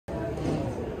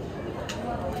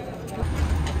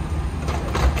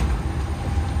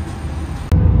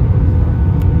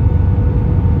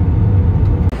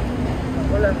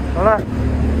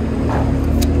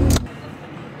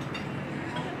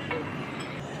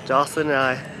Jocelyn and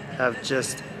I have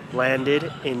just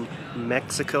landed in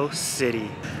Mexico City.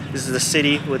 This is the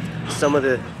city with some of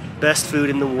the best food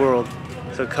in the world.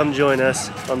 So come join us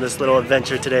on this little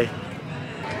adventure today.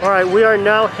 Alright, we are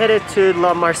now headed to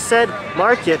La Merced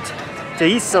market to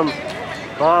eat some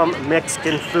bomb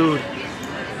Mexican food.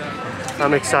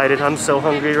 I'm excited. I'm so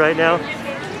hungry right now.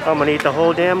 I'm gonna eat the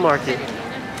whole damn market.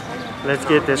 Let's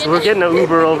get this. We're getting an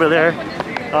Uber over there.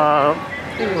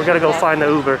 We're gonna go find the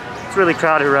Uber. It's really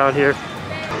crowded around here.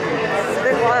 It's a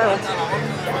bit wild.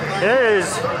 It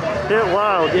is a bit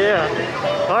wild, yeah.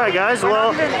 Alright guys,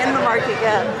 well... We're not even in the market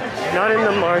yet. Not in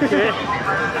the market.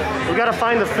 We gotta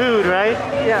find the food, right?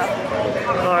 Yeah.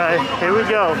 Alright, here we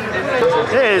go.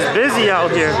 It is busy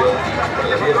out here.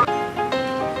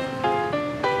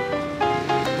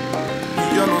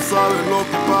 Ya no sabes lo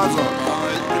que pasa.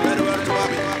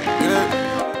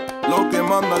 Lo que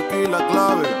manda aquí la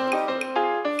clave.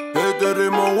 Este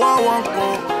ritmo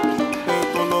guaguancó.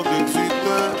 Esto es lo que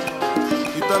existe.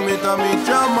 Y también está mi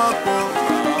chamaco.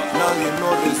 Nadie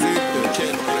nos resiste.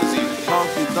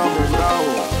 Aunque estamos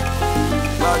bravos.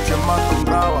 La chema tan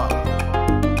brava.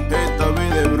 Esta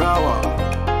vida es brava.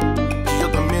 Y yo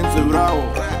también soy bravo.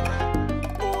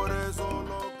 Por eso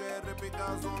lo que repica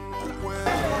son los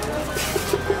juegos.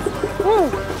 Woo.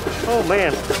 Oh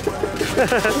man.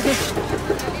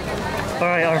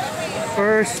 Alright, our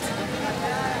first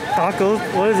taco,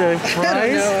 what is it?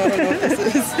 Fries? I don't know what this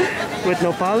is. With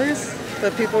nopales?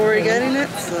 But people were getting it,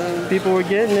 so... People were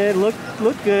getting it. Look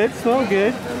good, smell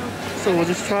good. So we'll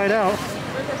just try it out.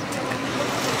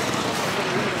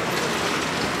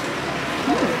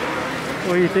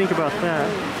 What do you think about that?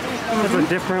 That's a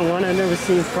different one. I've never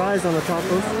seen fries on the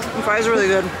tacos. The fries are really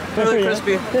good. Really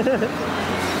crispy.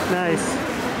 Nice.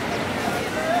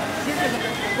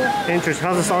 Interesting.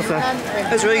 How's the salsa?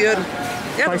 It's really good.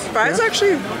 Yeah, the Spicy, fries yeah?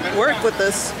 actually work with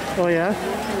this. Oh yeah?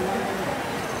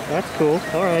 That's cool.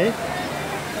 Alright.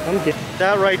 I'm getting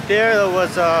that right there. That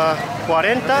was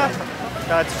 40.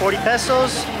 That's 40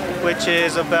 pesos, which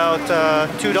is about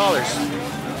 $2.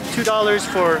 $2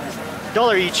 for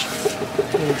 $1 each.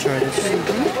 Let me try this.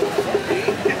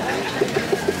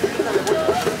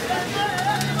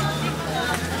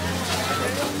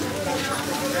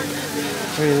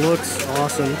 It looks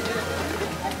awesome.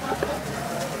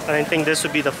 I didn't think this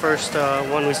would be the first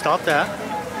one we stopped at.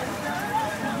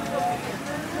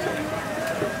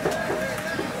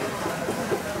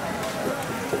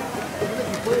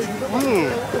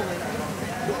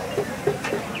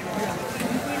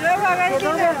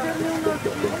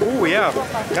 Oh yeah,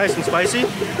 nice and spicy.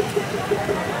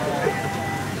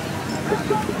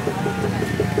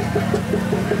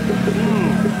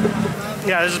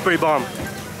 Yeah, this is pretty bomb.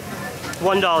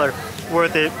 $1,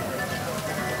 worth it.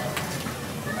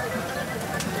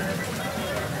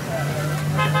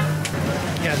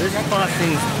 Yeah, this spot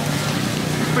seems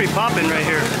pretty popping right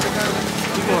here.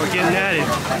 People are getting at it.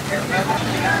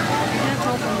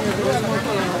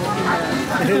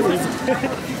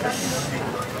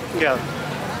 Yeah,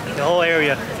 the whole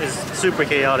area is super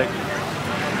chaotic.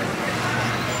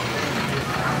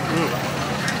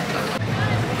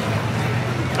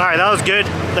 Alright, that was good.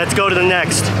 Let's go to the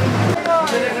next.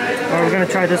 Alright, we're gonna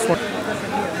try this one.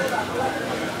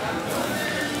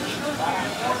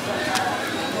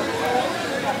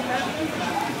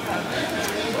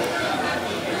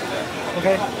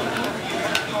 Okay.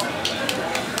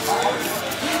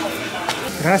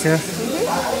 Gracias.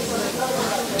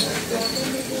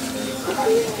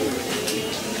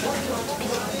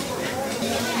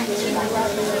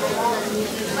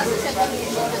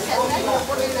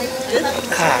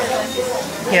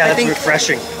 Yeah, that's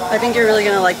refreshing. I think you're really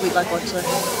gonna like wheat lacoche.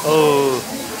 Oh,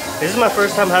 this is my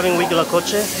first time having wheat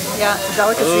lacoche. Yeah, it's a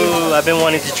delicacy. Oh, I've been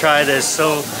wanting to try this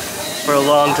for a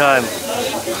long time.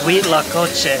 Wheat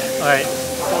lacoche. All right,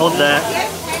 hold that.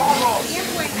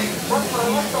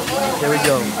 There we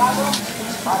go.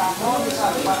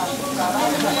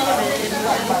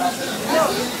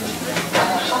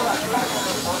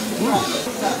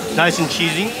 Nice and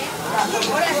cheesy.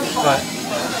 But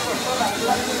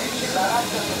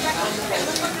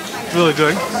really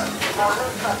good.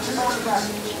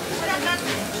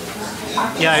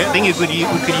 Yeah, I think we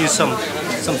could use some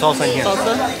salsa in here.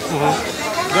 Salsa?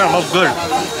 Yeah, it smells good.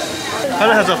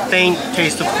 Kind of has a faint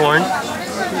taste of corn.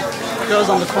 Grows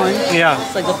on the corn. Yeah.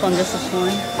 It's like the fungus of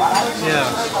corn. Yeah.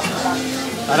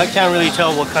 I can't really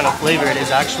tell what kind of flavor it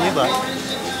is actually, but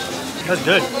that's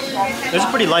good. It's a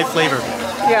pretty light flavor.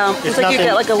 Yeah, it's like you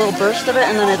get like a little burst of it,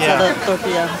 and then it's a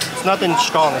tortilla. It's nothing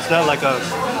strong. It's not like a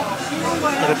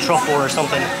truffle or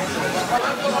something.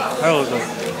 That was good.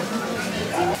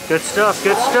 Good stuff.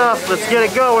 Good stuff. Let's get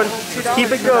it going. Let's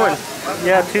keep it going.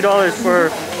 Yeah, $2 for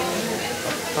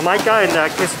Jamaica and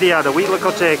quesadilla, the wheat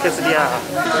locoche quesadilla.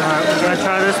 Alright, we're gonna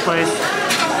try this place.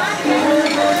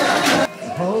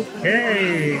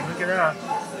 Okay, look at that.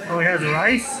 Oh, it has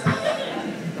rice,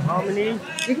 the hominy.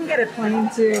 You can get it plain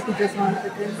too if you just want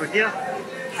it. Tortilla.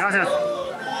 Gracias.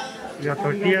 We got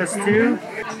tortillas too.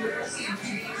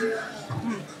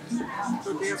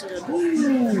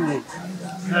 Ooh,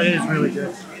 that is really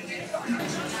good.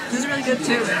 This is really good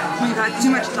too. When you got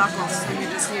too much tacos and you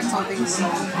just need something a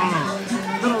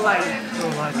little light.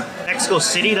 Mexico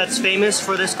City, that's famous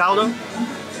for this caldo?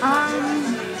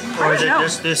 Or is it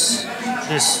just this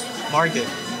market?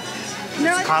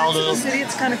 No, I caldo. think Mexico City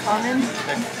it's kind of common.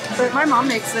 But my mom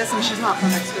makes this and she's not from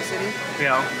Mexico City.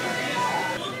 Yeah.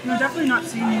 No, definitely not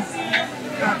seen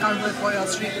caldo de pollo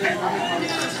street food.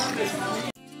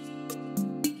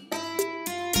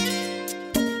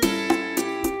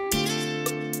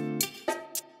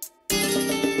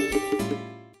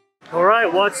 All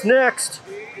right, what's next?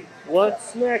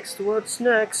 What's next? What's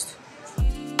next?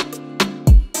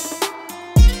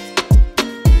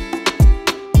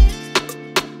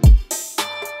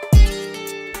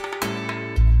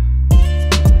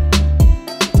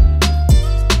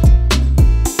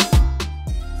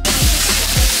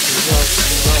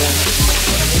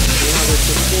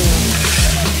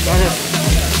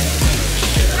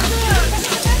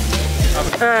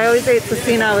 I always ate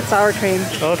cecina with sour cream.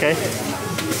 Okay.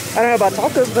 I don't know about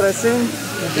tacos, but I assume.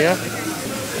 Yeah.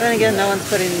 Then again, no one's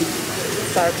putting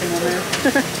sour cream on there.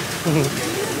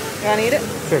 You want to eat it?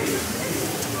 Sure.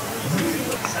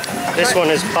 This one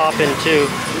is popping too.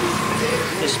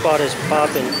 This spot is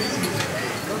popping.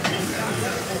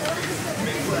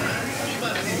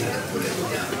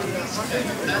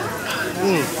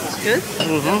 Good?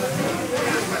 Mm-hmm.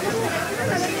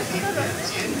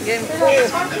 Getting full.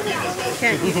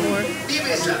 Can't eat more.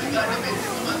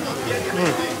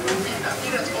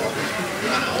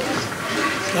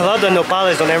 I love the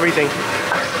nopales on everything.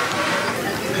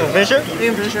 Finish it? You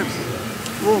can finish it.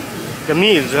 Ooh. The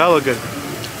meat is hella good.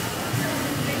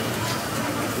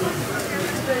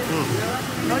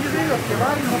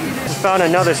 We found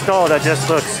another stall that just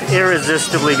looks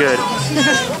irresistibly good.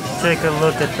 Take a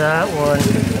look at that one.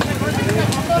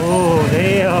 Oh,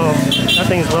 damn. That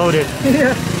thing's loaded.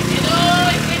 Yeah.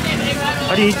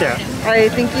 How do you eat that? I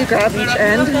think you grab each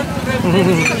end.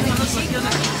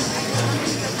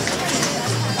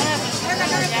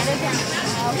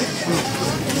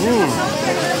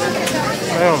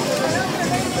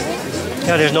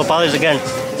 Yeah, there's nopales again.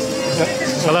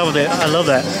 I love it. I love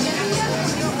that.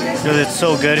 Because it's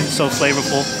so good, it's so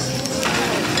flavorful.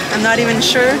 I'm not even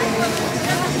sure.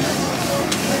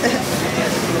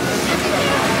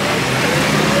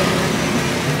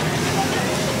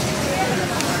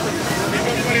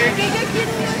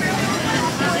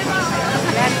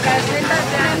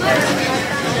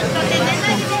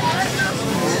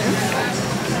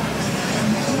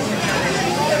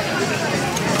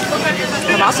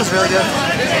 The mouse is really good.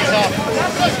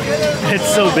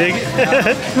 It's so big.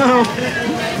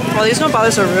 Well, these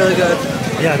nopales are really good.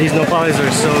 Yeah, these nopales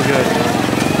are so good.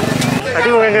 I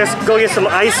think we're gonna go get some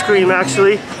ice cream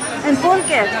actually. And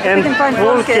pulque. And We can find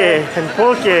pulque. pulque. And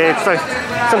pulque. It's like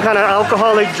some kind of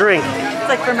alcoholic drink. It's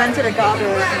like fermented agave.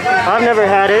 I've never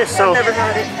had it, so I've never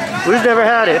had it. we've never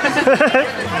had it.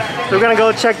 So we're gonna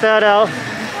go check that out.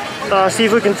 See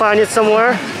if we can find it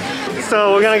somewhere.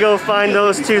 So we're gonna go find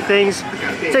those two things,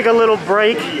 take a little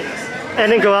break, and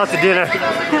then go out to dinner.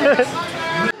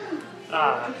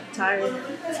 Tired.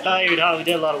 Tired, huh? We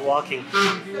did a lot of walking.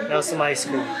 Now some ice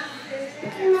cream.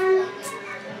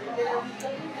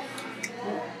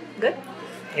 Good?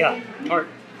 Yeah, tart.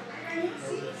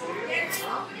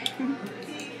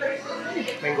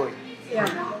 Mango. Yeah.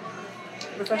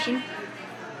 Refreshing.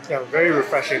 Yeah, very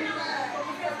refreshing.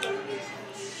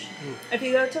 If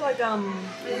you go to like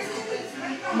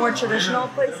more traditional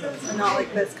places and not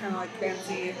like this kind of like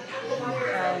fancy,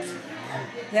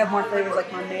 they have more flavors like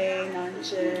mamey,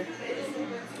 nanche.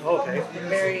 Okay.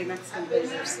 Very Mexican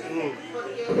flavors.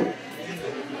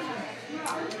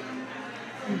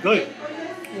 Good.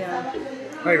 Yeah.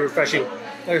 Very refreshing.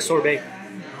 Like a sorbet.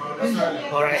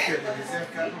 Alright.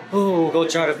 Oh, go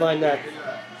try to find that.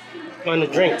 Find the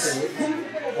drinks.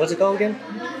 What's it called again?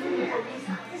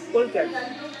 Pulque.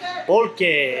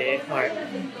 Pulque. Alright.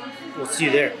 We'll see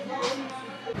you there.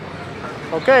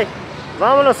 Okay.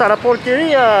 Vámonos a la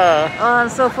pulquería. Oh, I'm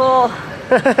so full.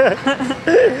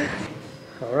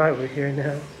 Alright, we're here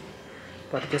now.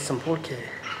 About to get some pulque.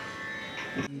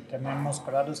 Y tenemos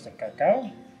grados de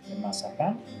cacao, de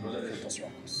mazapán, de frutos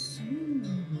rojos.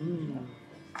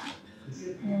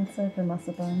 I'm excited for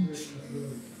masapan.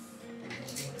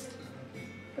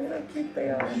 Look how cute they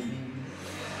are.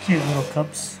 Cute little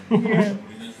cups. Yeah.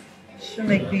 Should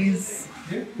make these.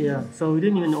 Yeah, so we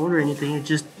didn't even order anything.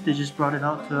 They just brought it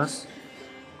out to us.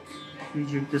 You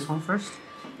drink this one first?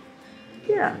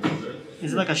 Yeah.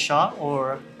 Is it like a shot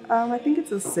or? I think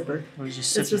it's a sipper. Or you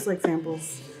just It's just like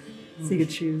samples, so you could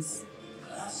choose.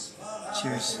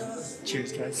 Cheers.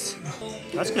 Cheers, guys.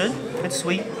 That's good. It's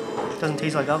sweet. Doesn't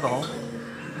taste like alcohol.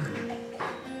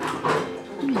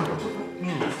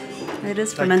 It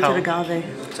is It's like fermented cow. agave.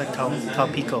 It's like cow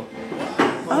pico.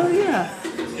 Oh yeah.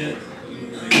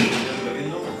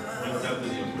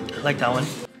 I like that one.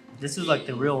 This is like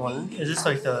the real one. Is this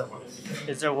like the?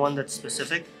 Is there one that's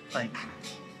specific? Like.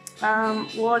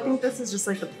 Well, I think this is just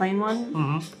like the plain one,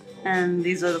 Mm-hmm. and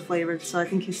these are the flavored. So I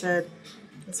think you said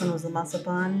this one was the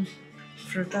mazapan,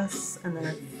 frutas, and then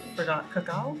I forgot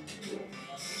cacao.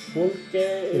 Pulque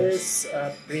is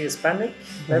a pre-Hispanic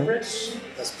beverage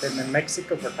that's been in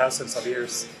Mexico for thousands of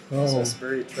years. So it's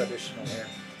very traditional here.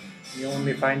 You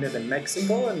only find it in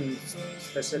Mexico and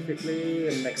specifically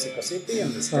in Mexico City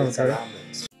and the states around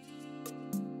it.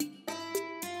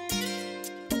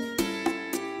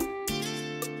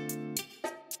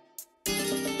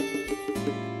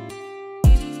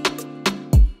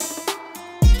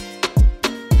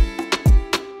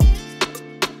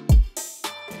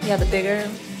 Yeah, the bigger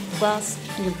glass,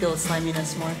 you can feel the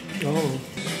sliminess more. Oh.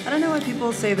 I don't know why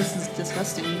people say this is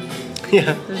disgusting.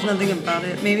 Yeah. There's nothing about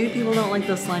it. Maybe people don't like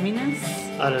the sliminess.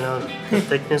 I don't know the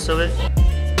thickness of it.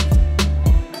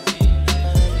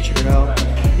 Check it out.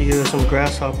 Here are some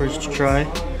grasshoppers to try.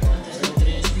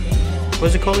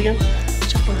 What's it called again?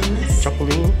 Chapulines.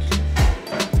 Chapulines.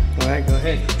 All right, go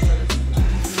ahead.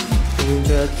 Can we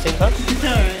enjoy at the same time?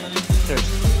 Alright. Cheers.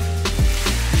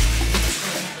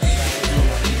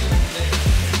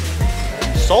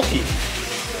 Salty.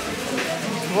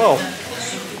 Whoa.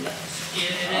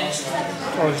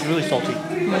 Oh, it's really salty.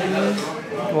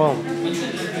 Wow.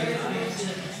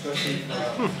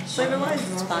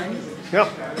 Flavor-wise, it's fine. Yeah.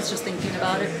 It's just thinking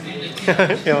about it.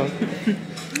 Yeah.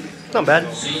 Not bad.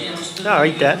 Yeah, I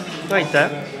eat that. I eat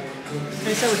that.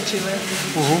 I start with chile.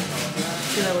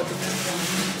 Chile with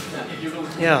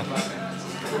the Yeah.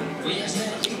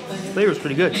 Flavor's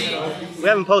pretty good. We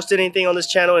haven't posted anything on this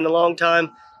channel in a long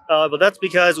time, but that's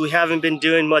because we haven't been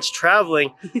doing much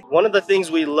traveling. One of the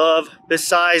things we love,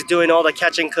 besides doing all the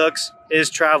catch and cooks, is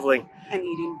traveling. and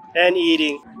eating. And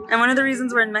eating. And one of the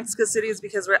reasons we're in Mexico City is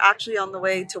because we're actually on the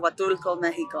way to Huatulco,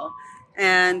 Mexico.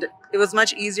 And it was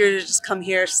much easier to just come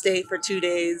here, stay for 2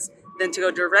 days, than to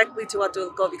go directly to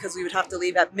Huatulco because we would have to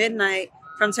leave at midnight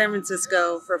from San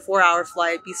Francisco for a 4-hour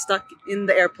flight, be stuck in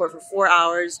the airport for 4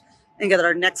 hours, and get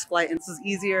our next flight. And this is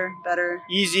easier, better.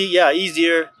 Easy, yeah,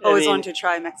 easier. Always wanted to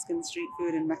try Mexican street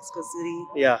food in Mexico City.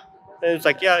 Yeah. And it's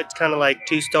like, yeah, it's kind of like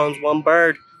 2 stones, 1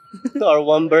 bird. Or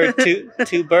 1 bird,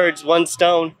 two birds, 1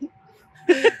 stone.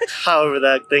 However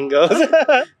that thing goes.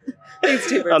 It's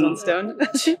 2 birds, 1 stone.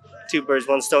 2 birds,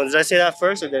 1 stone. Did I say that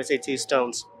first or did I say 2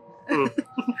 stones?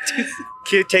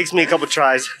 It takes me a couple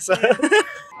tries. So.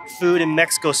 Food in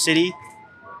Mexico City,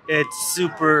 it's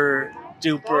super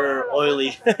duper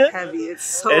oily. Heavy. It's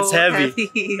so It's heavy.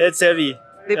 It's heavy.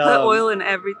 They put oil in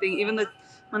everything. Even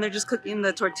when they're just cooking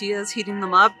the tortillas, heating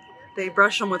them up, they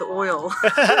brush them with oil.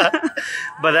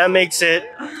 But that makes it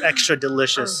extra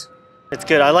delicious. It's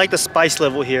good. I like the spice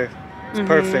level here. It's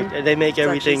perfect. And they make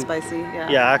everything spicy. Yeah.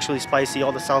 Yeah, actually spicy.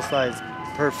 All the salsa is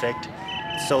perfect.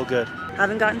 It's so good.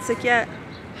 Haven't gotten sick yet.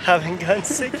 Haven't gotten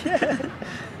sick yet.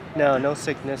 No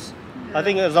sickness. I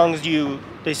think as long as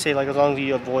they say like as long as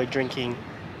you avoid drinking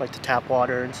like the tap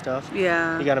water and stuff.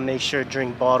 Yeah. You gotta make sure to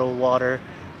drink bottled water.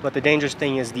 But the dangerous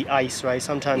thing is the ice, right?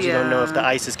 Sometimes you don't know if the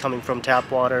ice is coming from tap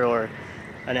water or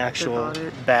an actual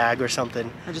bag or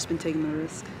something. I've just been taking the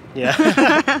risk. Yeah.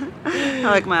 I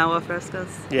like my agua frescas.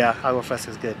 Yeah, agua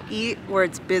fresca is good. Eat where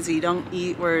it's busy. Don't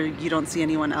eat where you don't see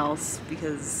anyone else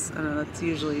because I don't know, that's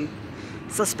usually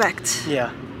suspect.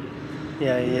 Yeah.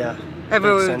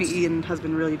 Everywhere we've eaten has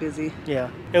been really busy.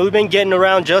 Yeah. And we've been getting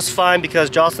around just fine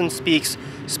because Jocelyn speaks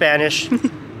Spanish.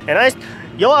 And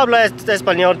yo hablo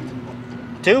español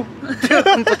too.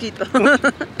 Un poquito.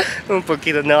 Un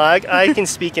poquito. No, I can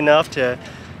speak enough to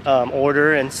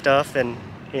order and stuff and,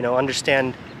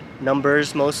 understand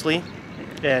numbers mostly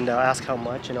and ask how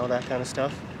much and all that kind of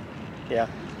stuff. Yeah.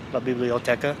 La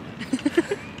biblioteca.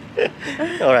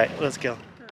 All right, let's go.